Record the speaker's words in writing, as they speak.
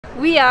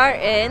We are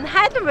in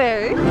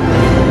Heidelberg.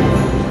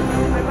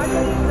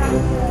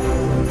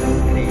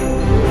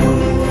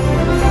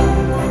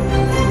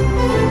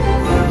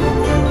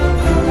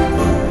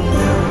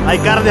 Hay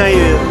carne ahí,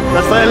 la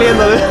estoy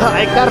oliendo,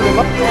 hay carne.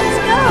 Let's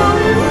go!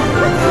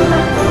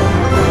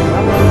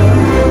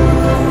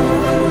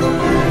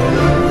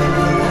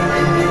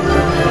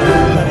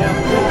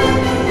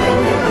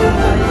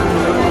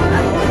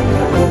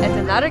 At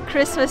another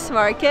Christmas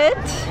market.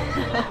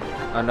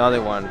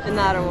 Another one.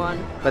 Another one.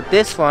 But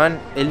this one,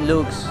 it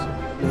looks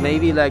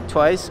maybe like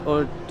twice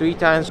or 3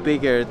 times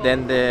bigger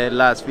than the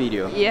last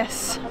video.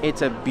 Yes.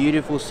 It's a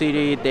beautiful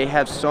city. They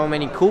have so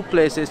many cool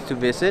places to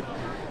visit.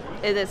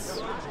 It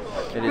is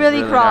It is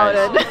really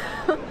crowded. nice.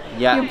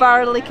 Yeah. You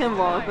barely can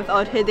walk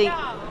without hitting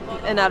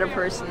another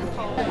person.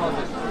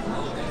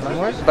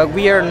 But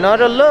we are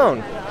not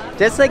alone.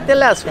 Just like the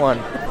last one.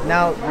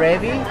 Now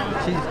Revi,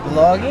 she's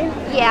vlogging.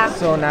 Yeah.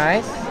 So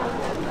nice.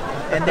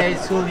 And there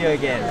is Julio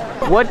again.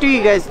 What do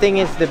you guys think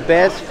is the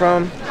best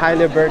from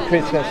Heidelberg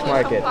Christmas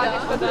Market?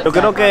 Yo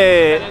creo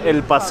que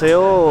el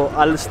paseo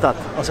al Stad,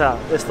 o sea,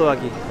 esto de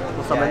aquí,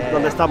 justamente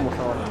donde estamos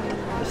ahora.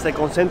 Se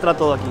concentra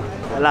todo aquí.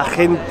 La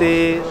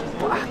gente,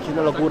 qué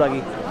una locura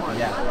aquí.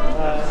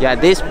 Yeah,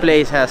 this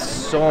place has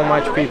so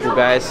much people,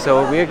 guys.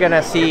 So we're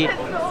gonna see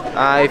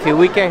if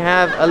we can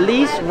have at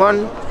least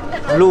one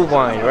blue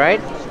wine,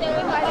 right?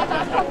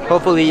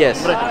 Hopefully, yes.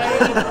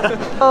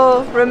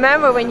 So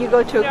remember, when you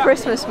go to a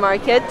Christmas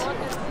market,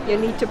 you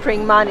need to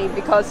bring money,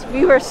 because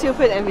we were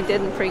stupid and we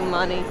didn't bring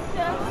money.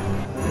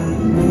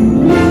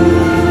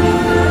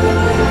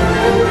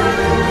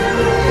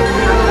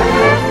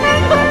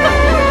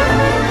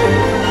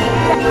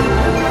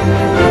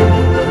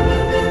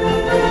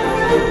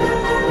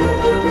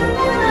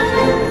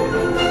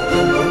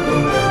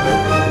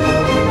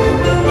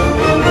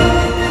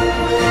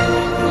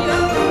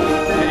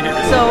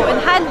 So in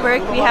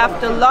Heidelberg we have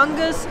the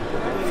longest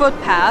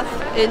footpath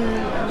in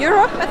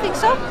Europe, I think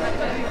so.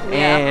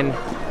 And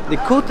the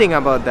cool thing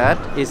about that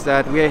is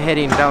that we are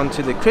heading down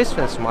to the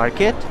Christmas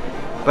market,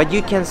 but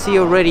you can see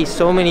already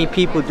so many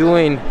people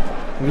doing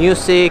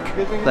music,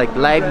 like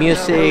live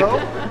music,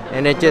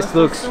 and it just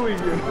looks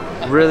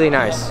really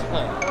nice.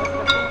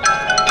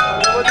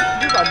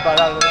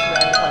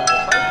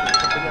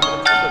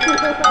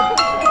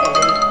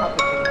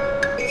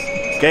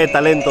 Qué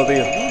talento,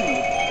 tío.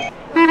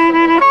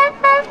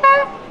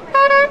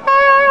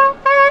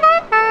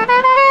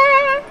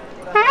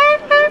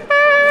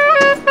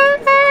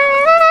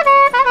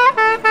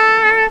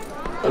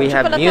 We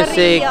have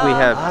music, we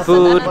have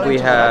food, we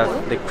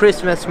have the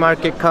Christmas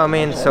market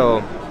coming,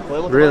 so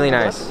really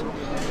nice.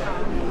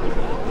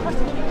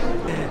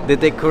 The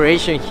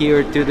decoration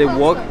here to the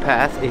walk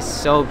path is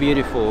so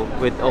beautiful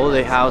with all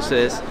the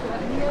houses.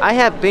 I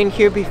have been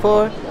here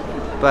before,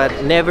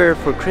 but never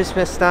for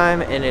Christmas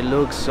time, and it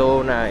looks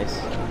so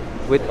nice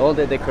with all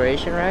the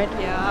decoration, right?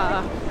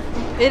 Yeah,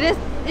 it is.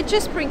 It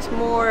just brings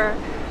more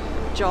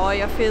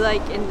joy, I feel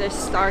like, in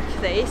this dark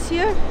days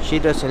here. She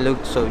doesn't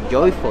look so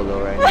joyful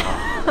though right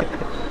now.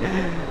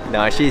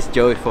 No, she's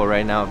joyful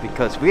right now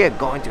because we are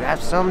going to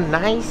have some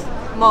nice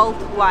Malt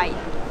wine.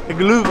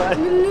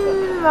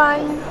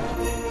 Glühwein.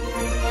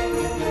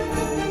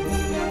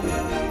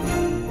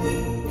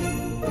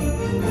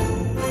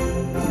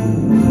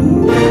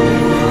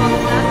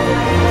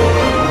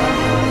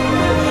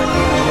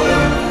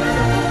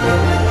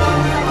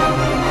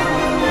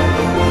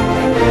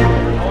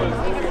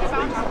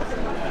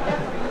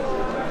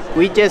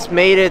 We just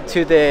made it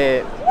to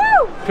the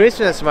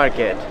Christmas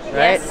market,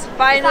 right? Yes,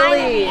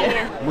 finally.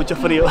 Mucho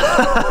frío.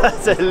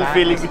 Ese es el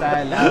feeling.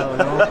 Está helado,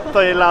 ¿no?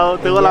 Estoy helado,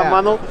 tengo la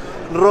mano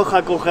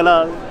roja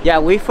congelada. Yeah,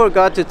 we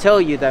forgot to tell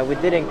you that we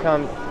didn't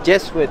come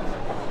just with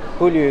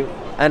Julio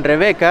and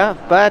Rebecca,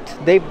 but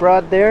they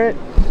brought their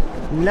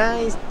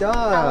nice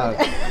dog.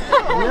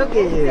 Look at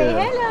you.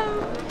 Say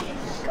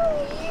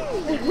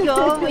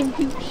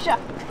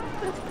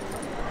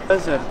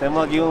hello.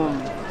 Tenemos aquí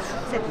un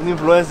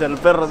influencer, el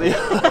perro, tío.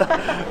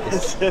 En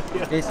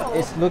serio.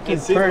 It's looking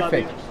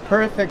perfect.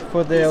 Perfect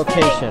for the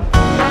occasion.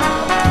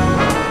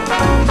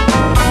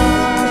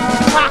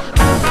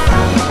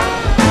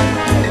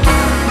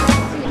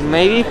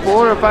 Maybe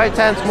 4 or 5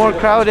 times more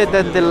crowded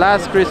than the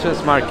last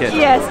Christmas market.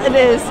 Yes, it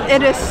is.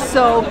 It is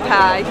so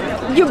packed.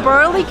 You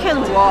barely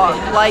can walk.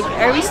 Like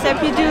every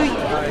step you do,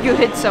 you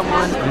hit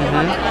someone.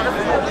 I'm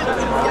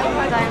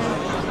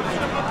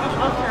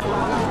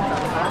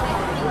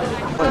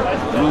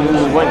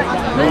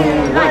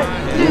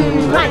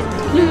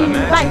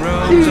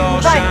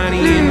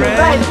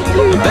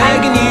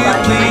begging you,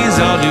 please,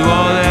 I'll do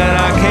all that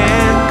I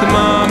can. Come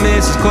on,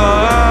 Mrs.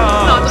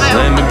 Claus,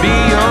 let me be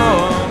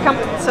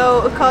yours. So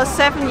it costs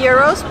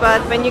 €7,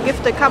 but when you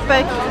give the cup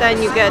back,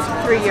 then you get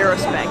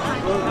 €3 back.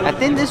 I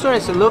think this one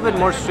is a little bit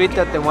more sweet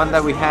than the one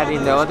that we had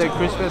in the other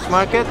Christmas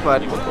market,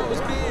 but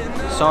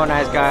so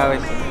nice,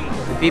 guys.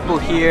 The people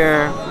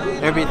here,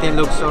 everything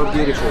looks so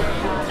beautiful.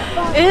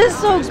 It is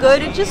so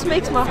good, it just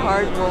makes my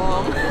heart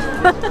warm.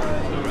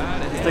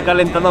 Estoy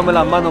calentándome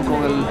las manos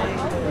con el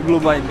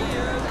glühwein.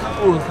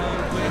 I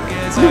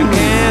guess I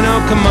can can.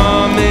 Oh, come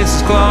on,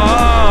 Mrs.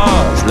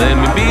 Claus, let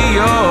me be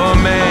your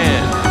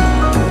man.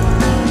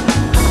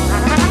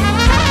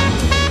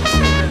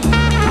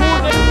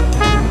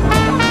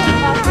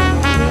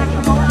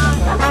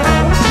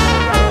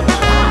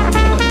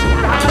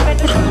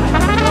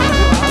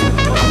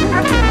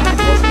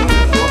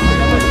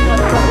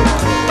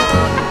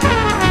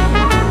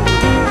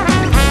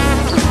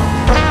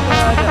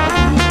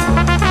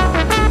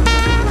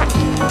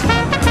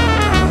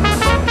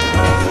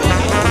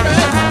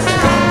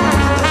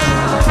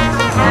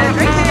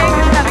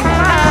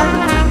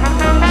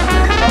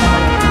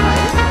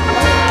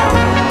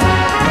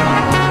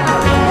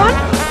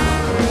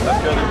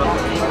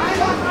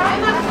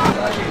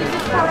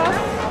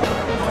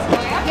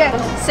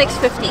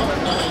 $6.50.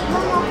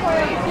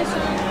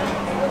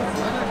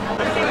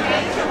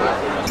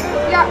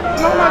 Ja,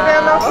 nochmal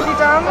bellen voor die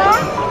dame.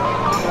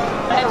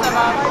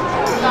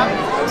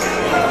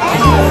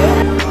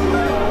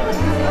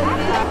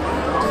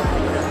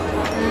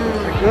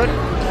 Good.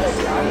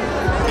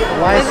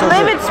 Why It's so a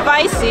little good? bit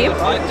spicy.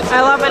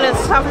 I love it.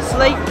 It's tough. It's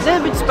like a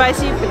little bit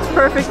spicy, but it's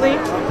perfectly.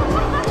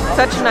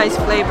 Such a nice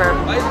flavor.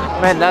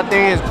 Man, that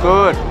thing is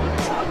good.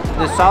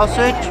 The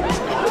sausage,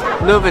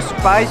 a little bit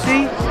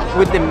spicy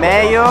with the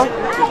mayo.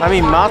 I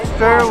mean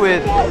mustard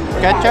with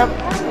ketchup.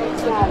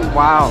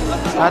 Wow,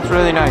 that's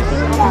really nice.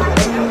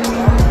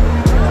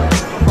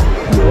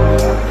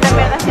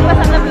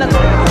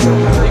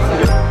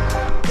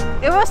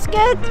 It was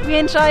good. We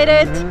enjoyed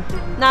it.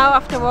 Now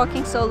after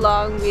walking so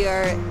long, we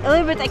are a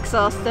little bit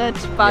exhausted,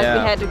 but we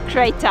had a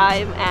great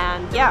time,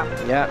 and yeah,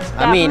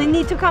 I mean, definitely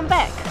need to come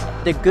back.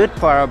 the good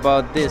part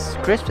about this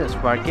Christmas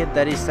market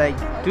that is like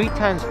 3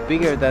 times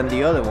bigger than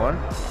the other one,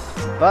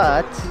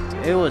 but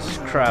it was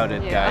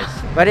crowded, guys.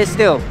 But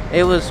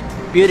it was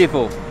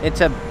beautiful.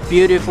 It's a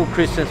beautiful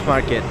Christmas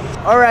market.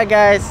 All right,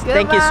 guys.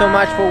 Thank you so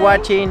much for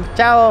watching.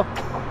 Ciao.